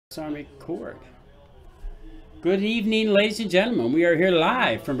Army Cord. Good evening, ladies and gentlemen. We are here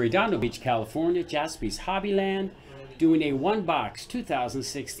live from Redondo Beach, California, Jaspys Hobbyland, doing a one-box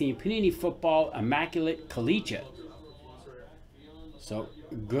 2016 Panini Football Immaculate Collegiate. So,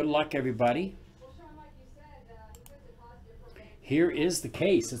 good luck, everybody. Here is the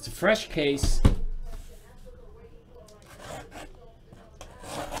case. It's a fresh case.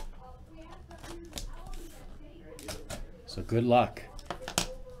 So, good luck.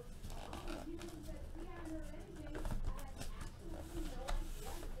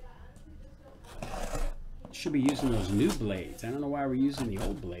 Should be using those new blades. I don't know why we're using the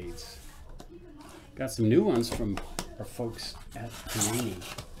old blades. Got some new ones from our folks at Panini.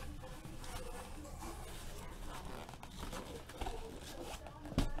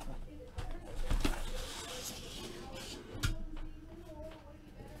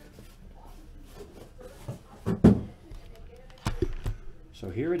 So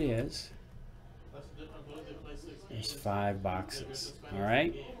here it is. There's 5 boxes. All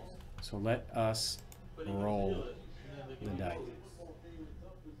right. So let us roll the dice.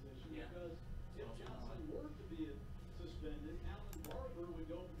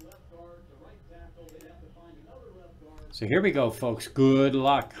 So here we go, folks. Good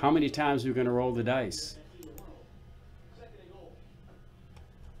luck. How many times are we going to roll the dice?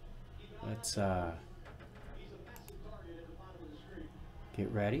 Let's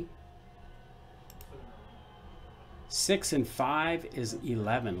get ready. 6 and 5 is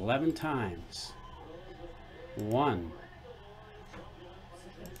 11. 11 times. 1,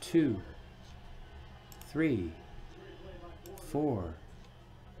 2, 3, 4,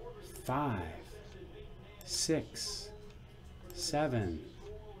 5, 6, 7,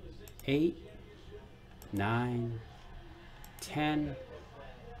 8, 9, 10,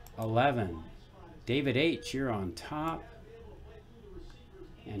 11. David H., you're on top.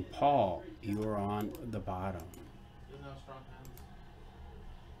 And Paul, you're on the bottom.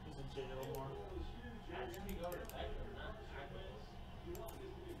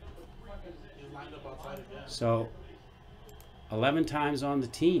 So 11 times on the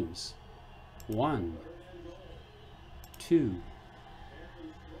teams. 1, 2,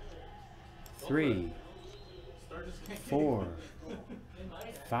 3, 4,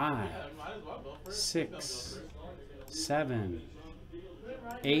 5, 6, 7,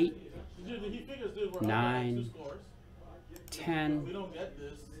 8, 9, 10,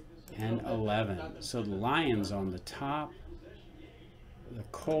 and 11. So the Lions on the top, the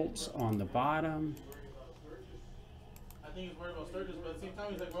Colts on the bottom. I think he's worried about Sturgis, but at the same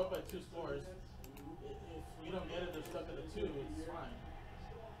time, he's like, we're up by 2 scores. If we don't get it, they're stuck at the 2, it's fine.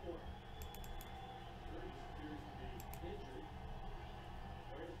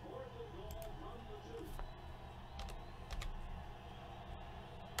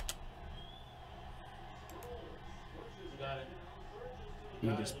 You got it.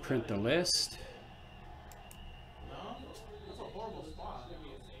 You just print the list. No? That's a horrible spot.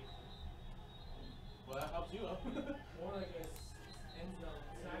 Well, that helps you up. More like a end zone.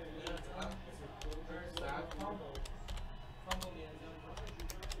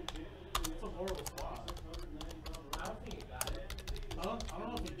 It's a horrible spot. I don't think he got it. I don't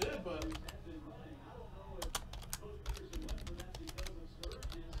know if he did, but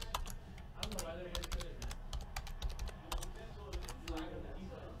I don't know why they're going to put it.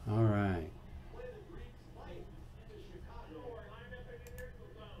 All right.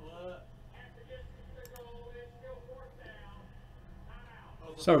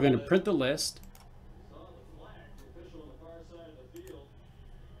 So we're going to print the list.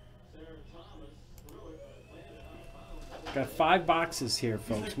 Got 5 boxes here,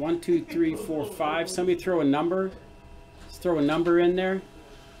 folks. 1, 2, 3, 4, 5. Somebody throw a number. Let's throw a number in there.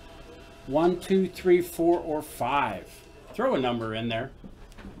 1, 2, 3, 4, or 5. Throw a number in there.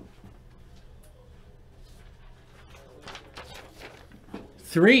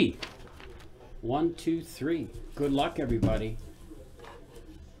 3. 1, 2, 3. Good luck, everybody.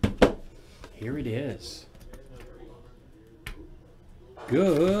 Here it is.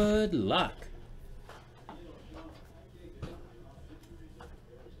 Good luck.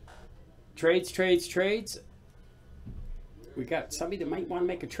 Trades, trades, trades. We got somebody that might want to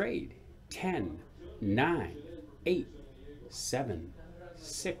make a trade. 10, 9, 8, 7,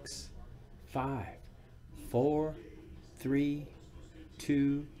 6, 5, 4, 3,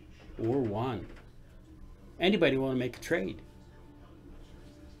 2, or 1. Anybody want to make a trade?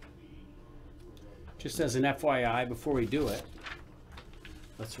 Just as an FYI, before we do it,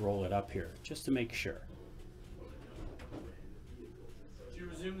 let's roll it up here, just to make sure. Did you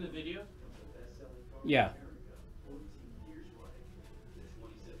resume the video? Yeah.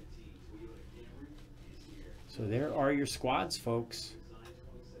 So there are your squads, folks.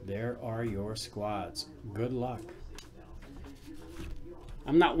 There are your squads. Good luck.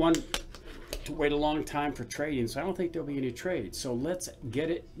 I'm not one to wait a long time for trading, so I don't think there'll be any trades. So let's get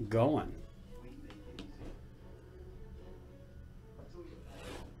it going.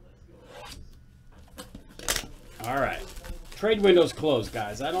 All right. Trade window's closed,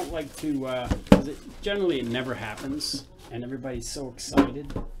 guys. I don't like to, because generally it never happens, and everybody's so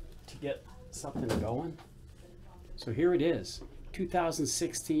excited to get something going. So here it is,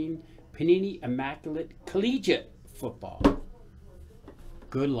 2016 Panini Immaculate Collegiate Football.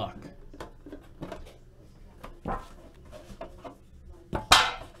 Good luck.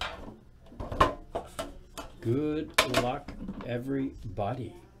 Good luck,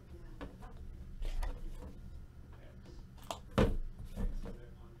 everybody.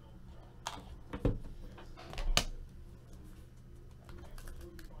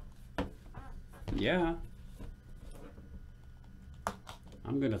 Yeah.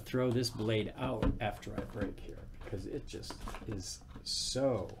 I'm going to throw this blade out after I break here because it just is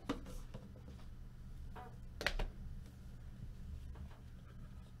so...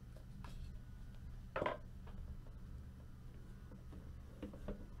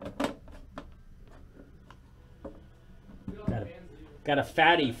 Got a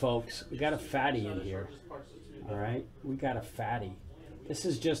fatty, folks. We got a fatty in here. All right, we got a fatty. This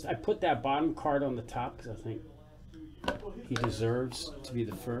is just, I put that bottom card on the top because I think he deserves to be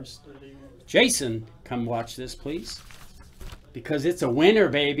the first. Jason, come watch this, please. Because it's a winner,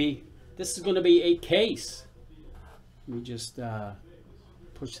 baby. This is going to be a case. Let me just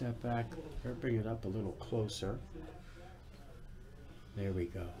push that back or bring it up a little closer. There we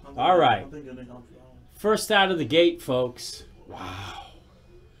go. All right. First out of the gate, folks. Wow.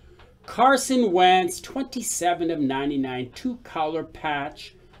 Carson Wentz, 27 of 99, two-color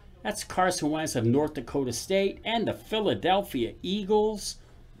patch. That's Carson Wentz of North Dakota State and the Philadelphia Eagles.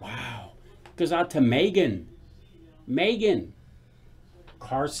 Wow. Goes out to Megan. Megan.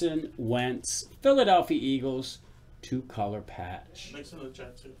 Carson Wentz, Philadelphia Eagles, two-color patch. Next in the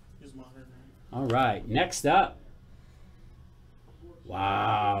chat, too. He's modern. All right. Next up.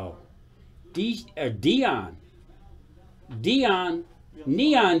 Wow. Dion.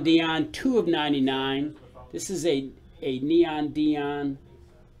 Neon Dion, 2 of 99. This is a Neon Dion.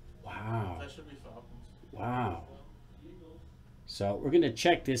 Wow. That should be Falcons. Wow. So we're going to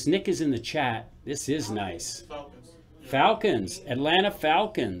check this. Nick is in the chat. This is nice. Falcons. Falcons. Atlanta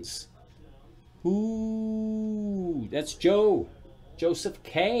Falcons. Ooh, that's Joseph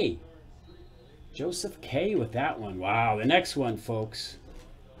K. Joseph K with that one. Wow. The next one, folks.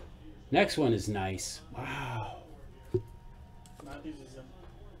 Next one is nice. Wow.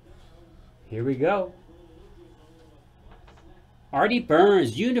 Here we go. Artie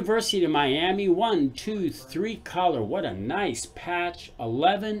Burns, University of Miami, 1, 2, 3 color. What a nice patch.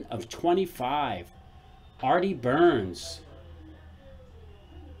 11 of 25. Artie Burns.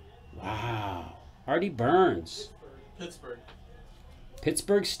 Wow. Artie Burns.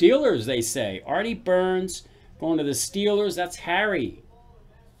 Pittsburgh Steelers, they say. Artie Burns going to the Steelers. That's Harry.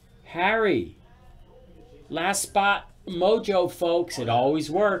 Harry. Last spot mojo, folks. It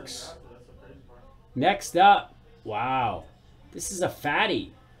always works. Next up. Wow. This is a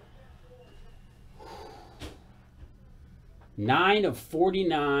fatty. 9 of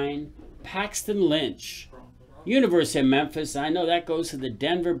 49. Paxton Lynch. University of Memphis. I know that goes to the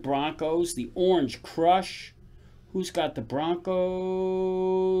Denver Broncos. The Orange Crush. Who's got the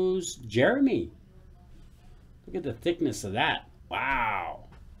Broncos? Jeremy. Look at the thickness of that. Wow.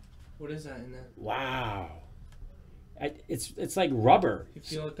 What is that in that? Wow. It's like rubber. If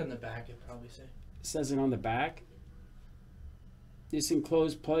you look on the back, it probably say. It says it on the back. This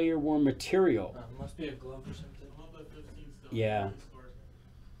enclosed player worn material. Must be a glove or something. Yeah.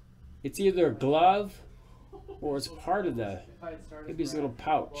 It's either a glove or it's part of the, maybe it's a little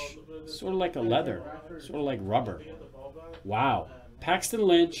pouch. Sort of like a leather. Sort of like rubber. Wow. Paxton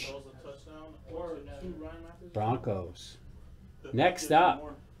Lynch. Broncos. Next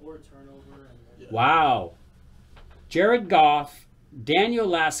up. Wow. Jared Goff, Daniel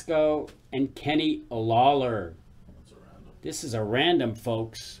Lasco, and Kenny Lawler. This is a random,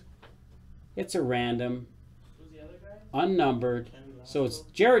 folks. It's a random. Unnumbered. So it's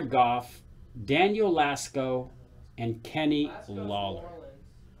Jared Goff, Daniel Lasco, and Kenny Lawler.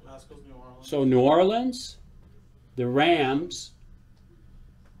 So New Orleans, the Rams.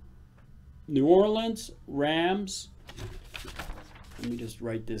 New Orleans, Rams. Let me just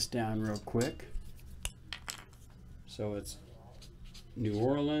write this down real quick. So it's New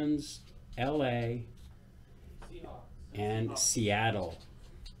Orleans, LA, and Seattle.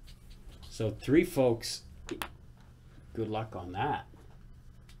 So 3 folks Good luck on that.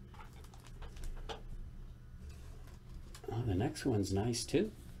 Oh, the next one's nice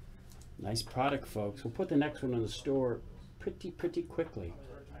too. Nice product, folks. We'll put the next one in the store pretty quickly.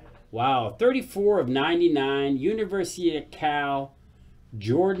 Wow, 34 of 99. University of Cal,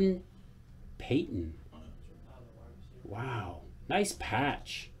 Jordan Payton. Wow, nice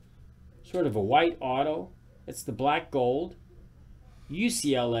patch. Sort of a white auto. It's the black gold.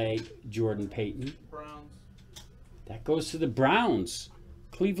 UCLA, Jordan Payton. Browns. That goes to the Browns.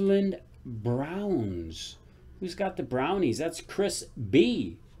 Cleveland Browns. Who's got the brownies? That's Chris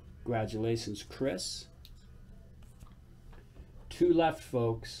B. Congratulations, Chris. 2 left,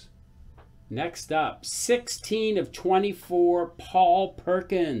 folks. Next up, 16 of 24, Paul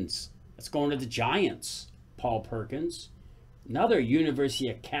Perkins. That's going to the Giants. Paul Perkins. Another University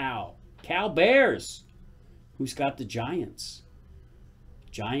of Cal. Cal Bears. Who's got the Giants?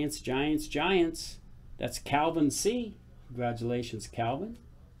 Giants, Giants, Giants. That's Calvin C. Congratulations, Calvin.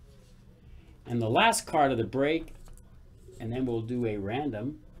 And the last card of the break, and then we'll do a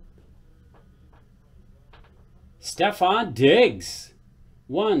random. Stephon Diggs.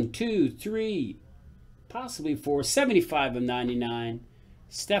 1, 2, 3, possibly 4. 75 of 99.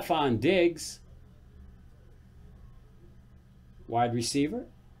 Stephon Diggs. Wide receiver.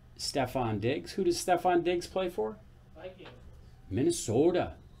 Stephon Diggs. Who does Stephon Diggs play for? Vikings.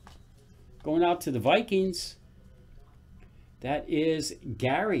 Minnesota. Going out to the Vikings. That is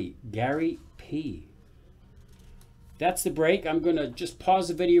Gary P. That's the break. I'm going to just pause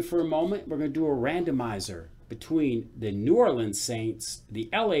the video for a moment. We're going to do a randomizer between the New Orleans Saints, the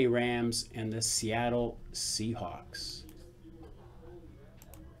LA Rams, and the Seattle Seahawks.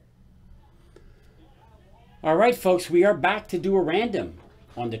 All right, folks, we are back to do a random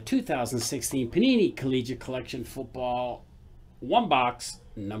on the 2016 Panini Collegiate Collection Football 1 box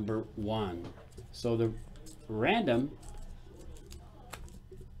number 1. So the random,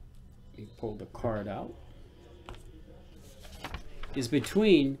 let me pull the card out, is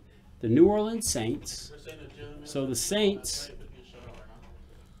between the New Orleans Saints. So the Saints,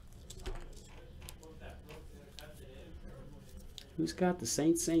 who's got the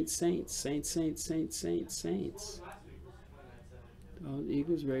Saints? Oh, the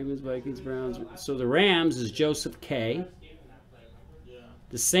Eagles, Ravens, Vikings, Browns. So the Rams is Joseph K.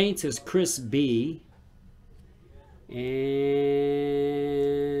 The Saints is Chris B. And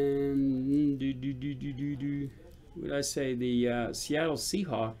what did I say? The Seattle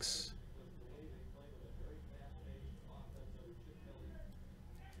Seahawks.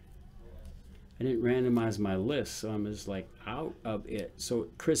 I didn't randomize my list, so I'm just like out of it. So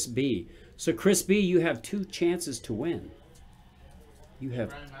Chris B. So Chris B, you have 2 chances to win. You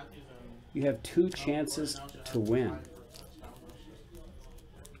have 2 chances to win.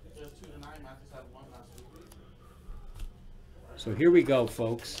 So here we go,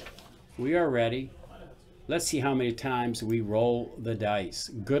 folks. We are ready. Let's see how many times we roll the dice.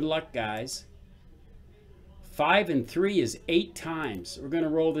 Good luck, guys. 5 and 3 is 8 times. We're going to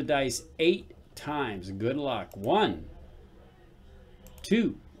roll the dice 8 times. Good luck. 1,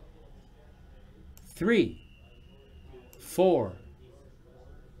 2, 3, 4,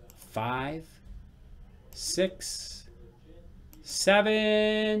 5, 6,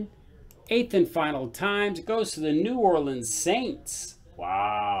 7, 8th and final times. It goes to the New Orleans Saints.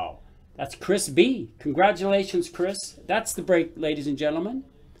 Wow. That's Chris B. Congratulations, Chris. That's the break, ladies and gentlemen.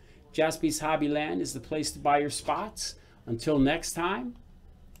 Jaspys Hobbyland is the place to buy your spots. Until next time,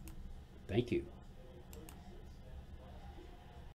 thank you.